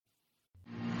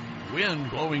Wind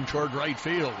blowing toward right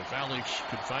field. If Alex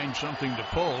could find something to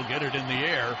pull, get it in the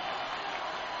air,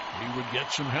 he would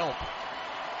get some help.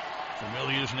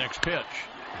 Familia's next pitch.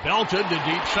 Belted to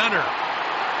deep center.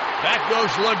 Back goes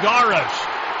Lagares.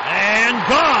 And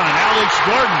gone. Alex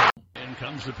Gordon. In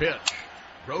comes the pitch.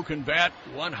 Broken bat.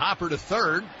 One hopper to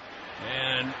third.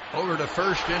 And over to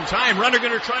first in time. Runner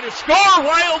going to try to score.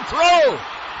 Wild throw.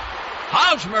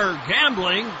 Hosmer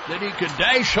gambling that he could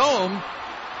dash home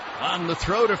on the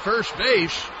throw to first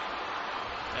base.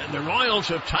 And the Royals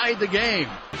have tied the game.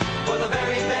 For the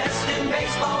very best in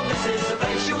baseball, this is the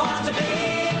place you want to be.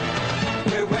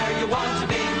 We're where you want to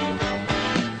be.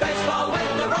 Baseball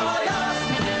with the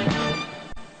Royals.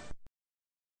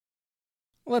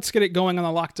 Let's get it going on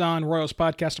the Locked On Royals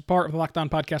podcast, a part of the Locked On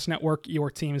Podcast Network, your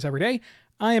teams every day.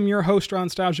 I am your host, Ron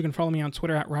Stiles. You can follow me on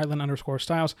Twitter at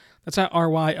Rylan_Stiles. That's at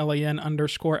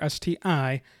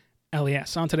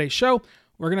RYLAN_STILES. On today's show,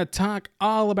 we're going to talk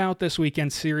all about this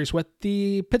weekend series with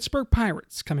the Pittsburgh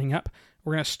Pirates coming up.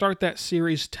 We're going to start that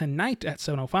series tonight at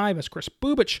 7:05 as Kris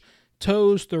Bubic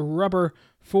toes the rubber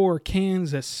for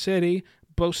Kansas City,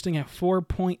 boasting a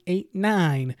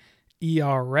 4.89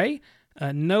 ERA.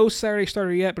 No Saturday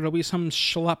starter yet, but it'll be some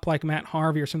schlup like Matt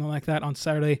Harvey or something like that on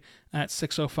Saturday at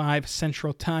 6:05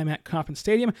 Central Time at Kauffman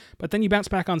Stadium. But then you bounce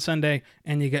back on Sunday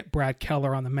and you get Brad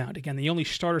Keller on the mound. Again, the only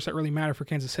starters that really matter for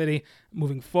Kansas City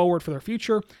moving forward for their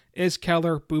future is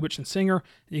Keller, Bubic, and Singer.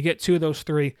 You get two of those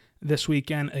three this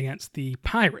weekend against the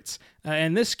Pirates.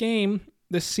 And this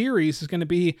series is going to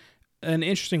be an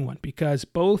interesting one because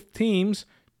both teams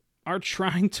are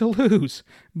trying to lose.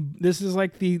 This is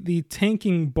like the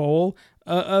tanking bowl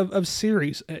of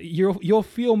series. You'll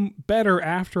feel better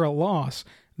after a loss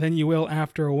than you will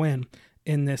after a win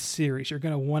in this series. You're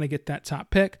going to want to get that top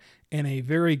pick in a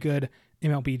very good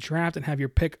MLB draft and have your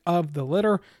pick of the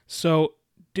litter. So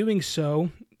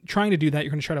trying to do that,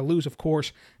 you're going to try to lose, of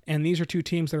course. And these are two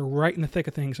teams that are right in the thick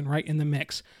of things and right in the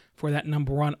mix for that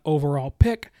number one overall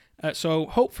pick. So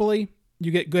hopefully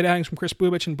you get good outings from Kris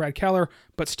Bubic and Brad Keller,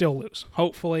 but still lose.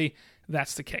 Hopefully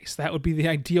that's the case. That would be the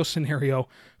ideal scenario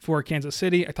for Kansas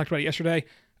City. I talked about it yesterday.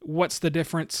 What's the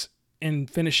difference in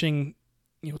finishing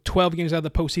 12 games out of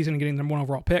the postseason and getting the number one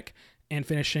overall pick and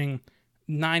finishing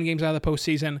 9 games out of the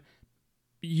postseason?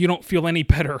 You don't feel any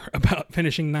better about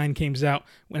finishing 9 games out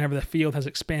whenever the field has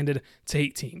expanded to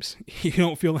 8 teams. You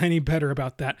don't feel any better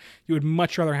about that. You would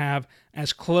much rather have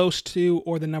as close to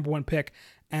or the number one pick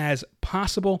as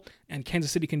possible, and Kansas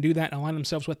City can do that and align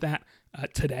themselves with that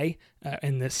today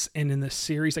in this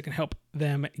series that can help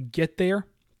them get there.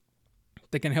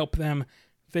 That can help them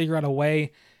figure out a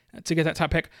way to get that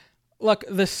top pick. Look,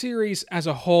 the series as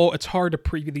a whole, it's hard to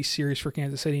preview these series for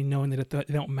Kansas City knowing that they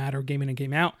don't matter game in and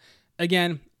game out.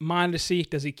 Again, Mondesi,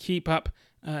 does he keep up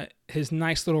his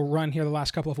nice little run here the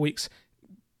last couple of weeks,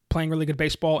 playing really good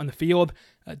baseball in the field,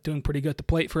 doing pretty good at the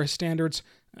plate for his standards?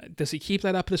 Does he keep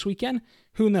that up this weekend?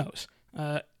 Who knows?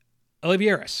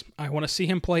 Olivares, I want to see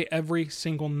him play every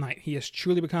single night. He has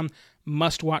truly become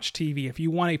must-watch TV. If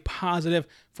you want a positive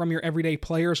from your everyday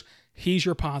players, he's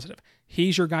your positive.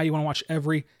 He's your guy you want to watch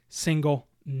every single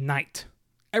night.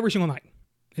 Every single night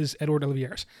is Edward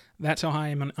Olivares. That's how high I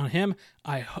am on him.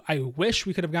 I wish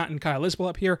we could have gotten Kyle Isbell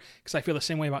up here because I feel the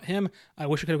same way about him. I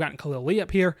wish we could have gotten Khalil Lee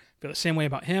up here. I feel the same way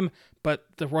about him. But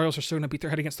the Royals are still going to beat their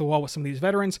head against the wall with some of these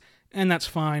veterans, and that's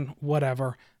fine,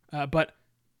 whatever. But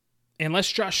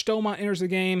unless Josh Stoma enters the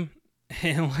game,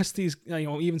 unless these,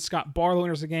 even Scott Barlow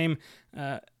enters the game,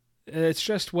 it's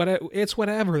just it's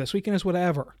whatever. This weekend is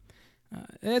whatever.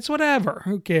 It's whatever.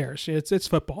 Who cares? It's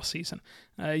football season.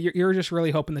 You're just really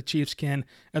hoping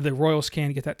the Royals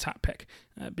can get that top pick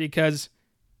because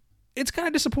it's kind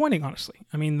of disappointing, honestly.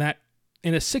 I mean, that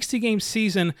in a 60-game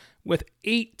season with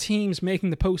 8 teams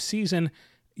making the postseason,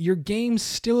 your games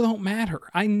still don't matter.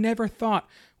 I never thought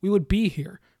we would be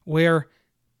here where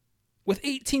with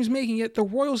 8 teams making it, the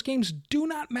Royals games do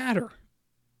not matter.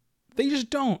 They just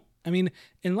don't. I mean,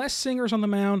 unless Singer's on the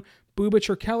mound, Bubic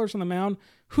or Keller's on the mound,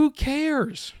 who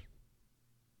cares?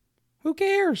 Who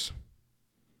cares?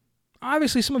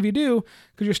 Obviously, some of you do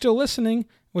because you're still listening,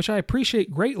 which I appreciate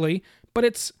greatly, but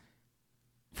it's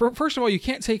first of all, you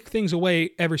can't take things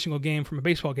away every single game from a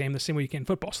baseball game the same way you can in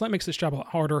football. So that makes this job a lot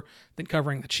harder than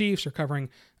covering the Chiefs or covering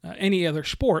any other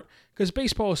sport because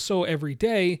baseball is so every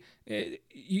day.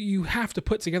 You have to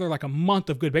put together like a month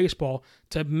of good baseball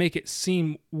to make it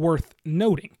seem worth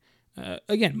noting.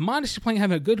 Again, Mondesi playing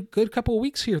having a good couple of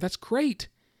weeks here. That's great.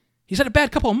 He's had a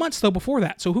bad couple of months though before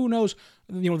that. So who knows?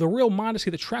 The real Mondesi,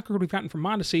 the track record we've gotten from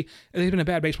Mondesi, is he's been a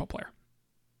bad baseball player.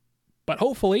 But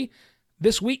hopefully,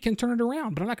 this week can turn it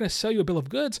around, but I'm not going to sell you a bill of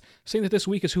goods saying that this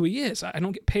week is who he is. I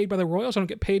don't get paid by the Royals. I don't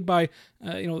get paid by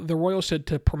the Royals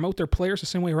to promote their players the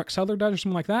same way Rex Settler does or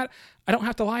something like that. I don't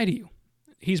have to lie to you.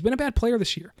 He's been a bad player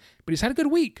this year, but he's had a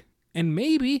good week, and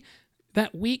maybe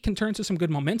that week can turn into some good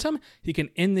momentum. He can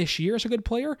end this year as a good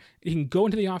player. He can go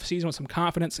into the offseason with some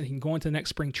confidence, and he can go into the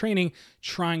next spring training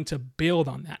trying to build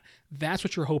on that. That's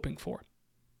what you're hoping for.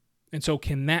 And so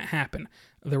can that happen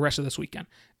the rest of this weekend?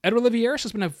 Edward Olivares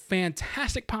has been a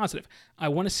fantastic positive. I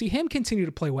want to see him continue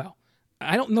to play well.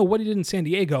 I don't know what he did in San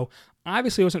Diego.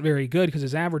 Obviously, it wasn't very good because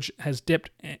his average has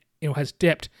dipped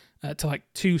to like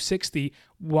 260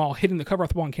 while hitting the cover off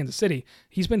the ball in Kansas City.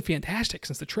 He's been fantastic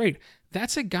since the trade.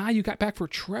 That's a guy you got back for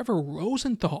Trevor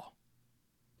Rosenthal.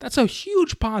 That's a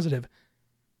huge positive.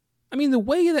 I mean, the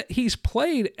way that he's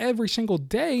played every single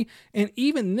day, and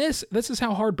even this is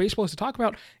how hard baseball is to talk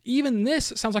about, even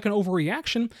this sounds like an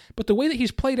overreaction, but the way that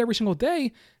he's played every single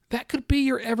day, that could be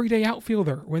your everyday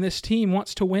outfielder when this team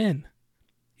wants to win.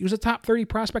 He was a top 30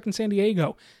 prospect in San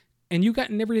Diego, and you got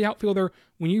an everyday outfielder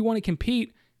when you want to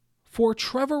compete for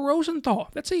Trevor Rosenthal.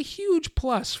 That's a huge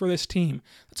plus for this team.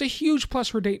 That's a huge plus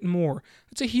for Dayton Moore.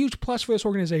 That's a huge plus for this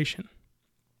organization.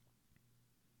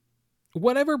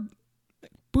 Whatever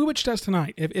Bubic does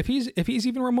tonight, if he's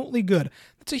even remotely good,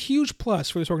 that's a huge plus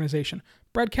for this organization.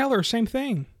 Brad Keller, same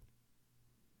thing.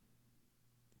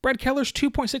 Brad Keller's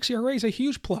 2.6 ERA is a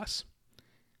huge plus.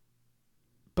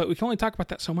 But we can only talk about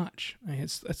that so much. I mean,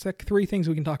 it's like three things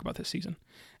we can talk about this season.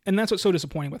 And that's what's so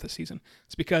disappointing about this season.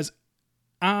 It's because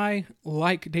I,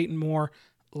 like Dayton Moore,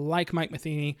 like Mike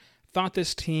Matheny, thought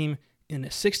this team in a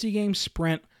 60-game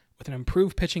sprint with an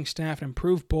improved pitching staff, an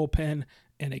improved bullpen,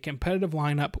 and a competitive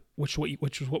lineup, which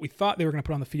was what we thought they were going to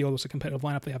put on the field, was a competitive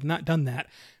lineup. They have not done that.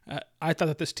 I thought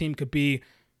that this team could be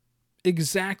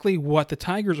exactly what the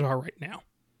Tigers are right now.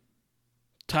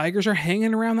 Tigers are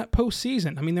hanging around that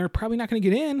postseason. I mean, they're probably not going to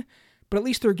get in, but at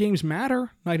least their games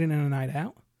matter night in and night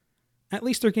out. At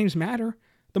least their games matter.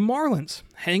 The Marlins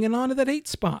hanging on to that 8th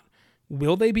spot.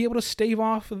 Will they be able to stave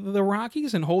off the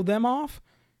Rockies and hold them off?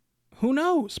 Who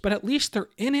knows? But at least they're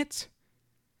in it.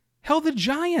 Hell, the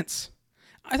Giants.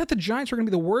 I thought the Giants were going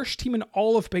to be the worst team in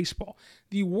all of baseball.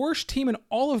 The worst team in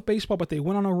all of baseball, but they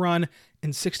went on a run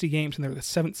in 60 games, and they're the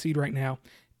 7th seed right now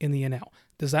in the NL.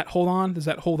 Does that hold on? Does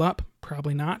that hold up?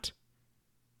 Probably not.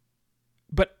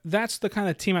 But that's the kind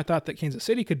of team I thought that Kansas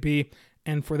City could be.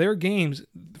 And for their games,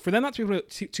 for them not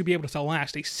to be able to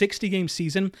last a 60-game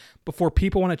season before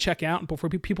people want to check out and before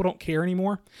people don't care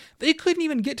anymore, they couldn't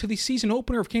even get to the season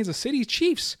opener of Kansas City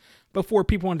Chiefs before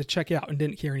people wanted to check out and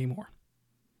didn't care anymore.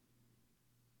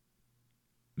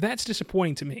 That's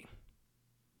disappointing to me.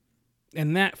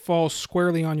 And that falls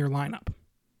squarely on your lineup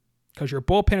because your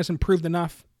bullpen has improved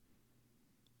enough.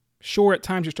 Sure, at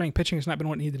times your starting pitching has not been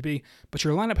what it needed to be, but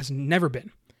your lineup has never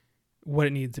been what it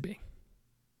needed to be.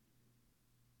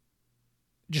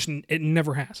 It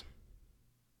never has.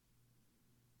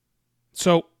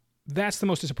 So that's the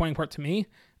most disappointing part to me.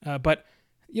 But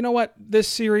you know what? This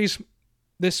series,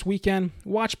 this weekend,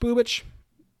 watch Bubic,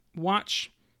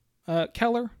 watch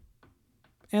Keller,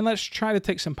 and let's try to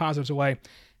take some positives away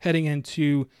heading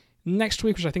into next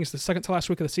week, which I think is the second to last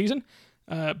week of the season.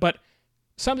 But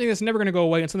something that's never going to go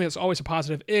away and something that's always a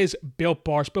positive is Built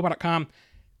Bars. BuiltBar.com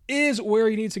is where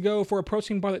you need to go for a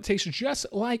protein bar that tastes just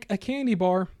like a candy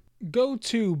bar. Go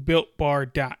to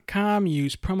BuiltBar.com,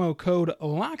 use promo code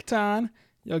LOCKEDON.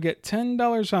 You'll get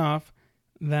 $10 off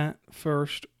that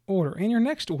first order. And your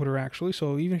next order, actually.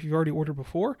 So even if you've already ordered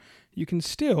before, you can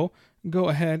still go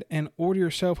ahead and order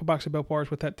yourself a box of Built Bars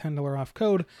with that $10 off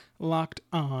code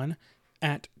LOCKEDON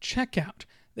at checkout.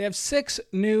 They have 6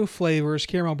 new flavors: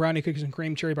 caramel brownie, cookies and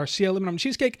cream, cherry barcia, lemon almond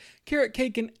cheesecake, carrot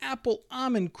cake, and apple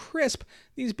almond crisp.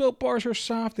 These Built Bars are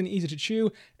soft and easy to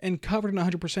chew and covered in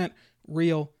 100%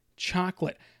 real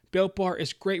chocolate. Built Bar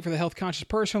is great for the health-conscious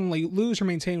person. Lose or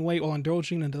maintain weight while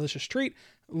indulging in a delicious treat.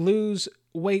 Lose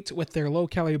weight with their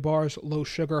low-calorie bars, low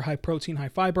sugar, high protein, high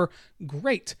fiber.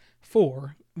 Great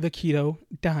for the keto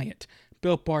diet.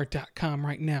 BuiltBar.com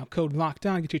right now. Code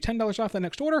LOCKEDON. Get you $10 off that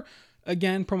next order.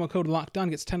 Again, promo code LOCKEDON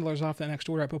gets $10 off that next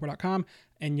order at BuiltBar.com,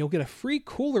 and you'll get a free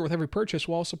cooler with every purchase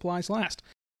while supplies last.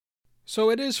 So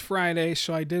it is Friday,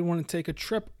 so I did want to take a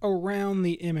trip around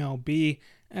the MLB,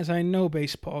 as I know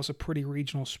baseball is a pretty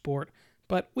regional sport,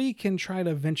 but we can try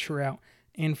to venture out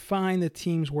and find the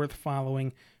teams worth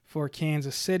following for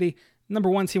Kansas City. Number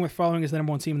one team worth following is the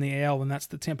number one team in the AL, and that's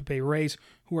the Tampa Bay Rays,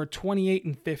 who are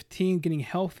 28-15, getting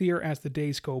healthier as the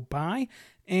days go by.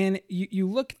 And you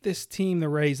look at this team, the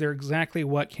Rays, they're exactly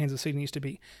what Kansas City needs to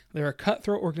be. They're a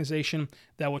cutthroat organization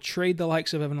that will trade the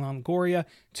likes of Evan Longoria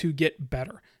to get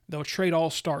better. They'll trade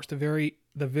all-stars, the very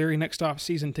the very next off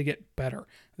season to get better.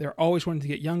 They're always wanting to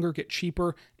get younger, get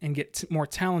cheaper, and get more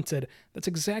talented. That's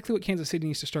exactly what Kansas City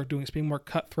needs to start doing, is being more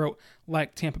cutthroat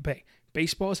like Tampa Bay.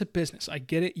 Baseball is a business. I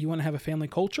get it. You want to have a family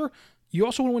culture. You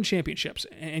also want to win championships,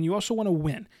 and you also want to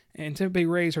win. And Tampa Bay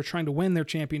Rays are trying to win their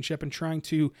championship and trying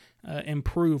to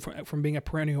improve from being a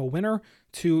perennial winner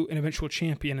to an eventual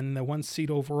champion. And the 1 seed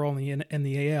overall in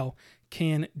the AL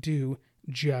can do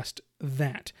just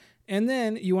that. And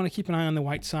then you want to keep an eye on the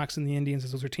White Sox and the Indians,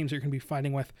 as those are teams that you're going to be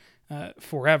fighting with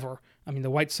forever. I mean, the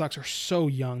White Sox are so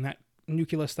young. That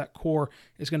nucleus, that core,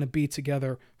 is going to be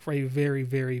together for a very,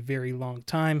 very, very long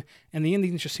time. And the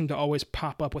Indians just seem to always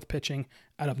pop up with pitching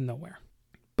out of nowhere.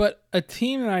 But a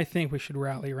team that I think we should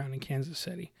rally around in Kansas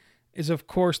City is, of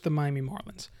course, the Miami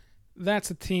Marlins.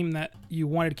 That's a team that you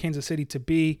wanted Kansas City to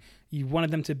be. You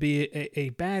wanted them to be a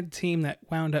bad team that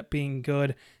wound up being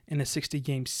good in a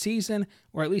 60-game season,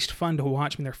 or at least fun to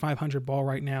watch. I mean, they're 500 ball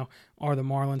right now, are the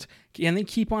Marlins. Can they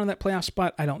keep on in that playoff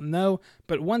spot? I don't know.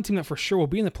 But one team that for sure will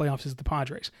be in the playoffs is the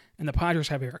Padres. And the Padres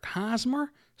have Eric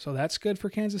Hosmer, so that's good for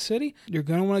Kansas City. You're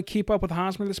going to want to keep up with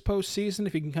Hosmer this postseason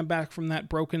if he can come back from that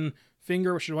broken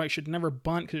finger, which is why you should never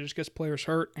bunt, because it just gets players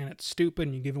hurt and it's stupid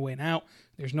and you give away an out.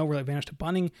 There's no real advantage to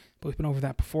bunting, but we've been over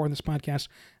that before in this podcast.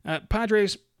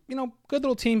 Padres, good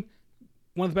little team.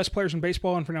 One of the best players in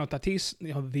baseball, and Fernando Tatis,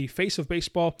 the face of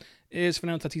baseball, is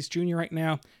Fernando Tatis Jr. right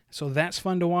now. So that's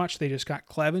fun to watch. They just got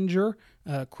Clevenger.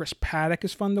 Chris Paddock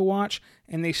is fun to watch.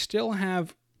 And they still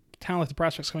have talented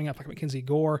prospects coming up like Mackenzie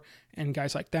Gore and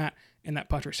guys like that in that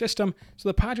Padres system. So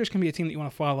the Padres can be a team that you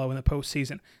want to follow in the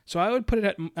postseason. So I would put it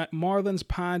at Marlins,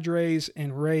 Padres,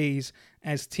 and Rays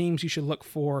as teams you should look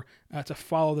for to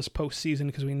follow this postseason,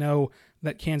 because we know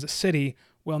that Kansas City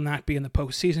will not be in the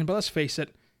postseason. But let's face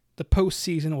it, the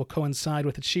postseason will coincide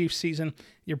with the Chiefs season.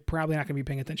 You're probably not going to be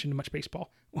paying attention to much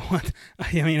baseball.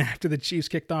 After the Chiefs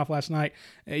kicked off last night,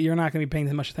 you're not going to be paying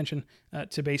that much attention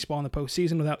to baseball in the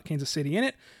postseason without Kansas City in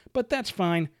it. But that's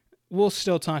fine. We'll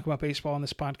still talk about baseball on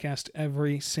this podcast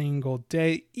every single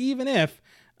day, even if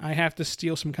I have to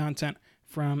steal some content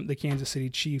from the Kansas City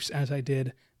Chiefs, as I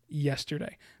did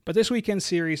yesterday. But this weekend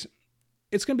series,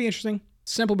 it's going to be interesting.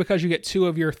 Simple because you get 2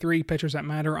 of your 3 pitchers that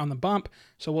matter on the bump.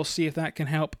 So we'll see if that can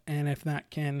help and if that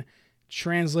can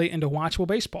translate into watchable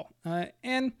baseball.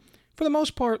 And for the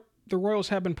most part, the Royals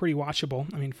have been pretty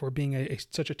watchable. I mean, for being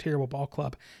such a terrible ball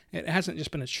club, it hasn't just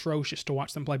been atrocious to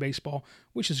watch them play baseball,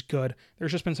 which is good.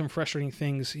 There's just been some frustrating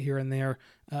things here and there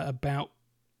about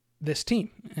this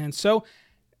team. And so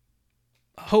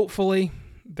hopefully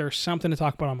there's something to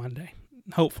talk about on Monday.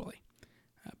 Hopefully.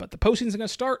 But the postseason's going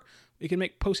to start. We can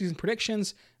make postseason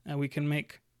predictions. We can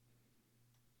make,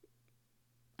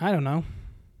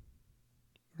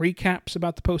 recaps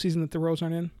about the postseason that the Royals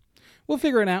aren't in. We'll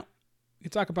figure it out. We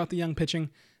can talk about the young pitching.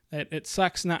 It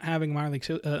sucks not having minor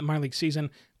league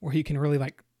season where you can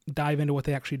really dive into what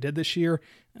they actually did this year.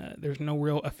 There's no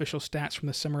real official stats from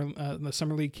the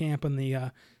summer league camp and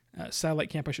the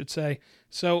satellite camp, I should say.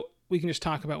 So we can just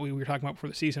talk about what we were talking about before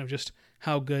the season of just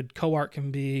how good Coart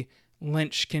can be,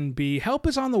 Lynch can be. Help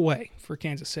is on the way for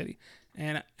Kansas City.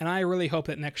 And I really hope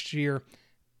that next year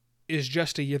is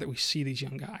just a year that we see these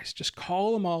young guys. Just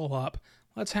call them all up.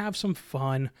 Let's have some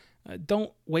fun.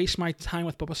 Don't waste my time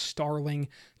with Bubba Starling.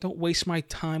 Don't waste my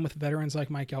time with veterans like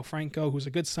Maikel Franco, who's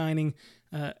a good signing.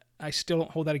 I still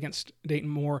don't hold that against Dayton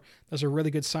Moore. That was a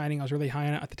really good signing. I was really high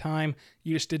on it at the time.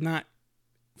 You just did not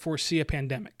foresee a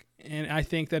pandemic. And I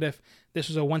think that if this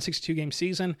was a 162-game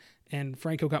season and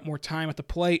Franco got more time at the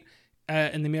plate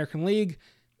in the American League,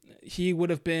 he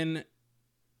would have had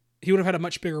a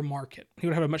much bigger market. He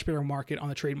would have had a much bigger market on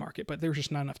the trade market, but there's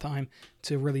just not enough time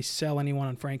to really sell anyone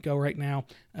on Franco right now,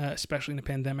 especially in the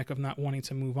pandemic of not wanting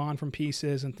to move on from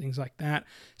pieces and things like that.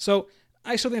 So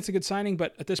I still think it's a good signing,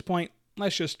 but at this point,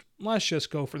 let's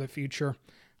just go for the future.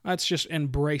 Let's just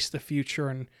embrace the future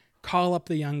and call up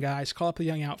the young guys, call up the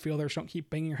young outfielders. Don't keep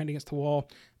banging your head against the wall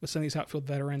with some of these outfield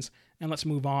veterans, and let's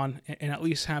move on and at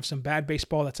least have some bad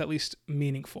baseball that's at least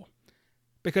meaningful.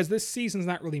 Because this season's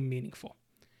not really meaningful.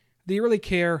 Do you really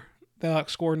care that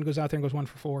Alex Gordon goes out there and goes 1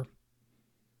 for 4?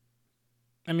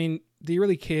 I mean, do you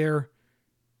really care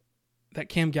that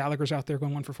Cam Gallagher's out there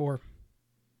going 1 for 4?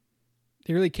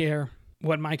 Do you really care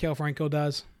what Maikel Franco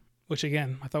does? Which,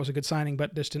 again, I thought was a good signing,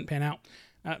 but just didn't pan out.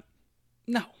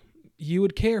 No. You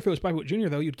would care if it was Bobby Witt Jr.,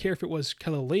 though. You'd care if it was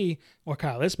Kelly Lee or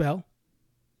Kyle Isbell.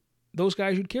 Those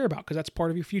guys you'd care about because that's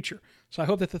part of your future. So I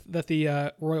hope that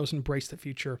the Royals embrace the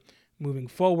future moving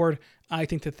forward. I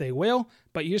think that they will,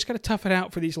 but you just got to tough it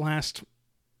out for these last,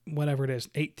 whatever it is,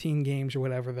 18 games or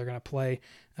whatever they're going to play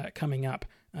coming up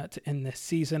to end this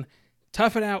season.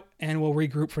 tough it out, and we'll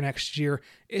regroup for next year.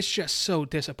 It's just so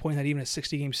disappointing that even a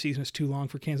 60-game season is too long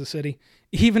for Kansas City.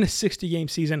 Even a 60-game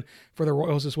season for the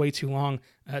Royals is way too long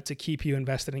to keep you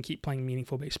invested and keep playing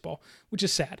meaningful baseball, which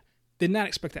is sad. Did not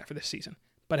expect that for this season.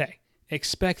 But hey,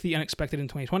 expect the unexpected in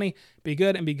 2020. Be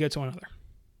good and be good to one another.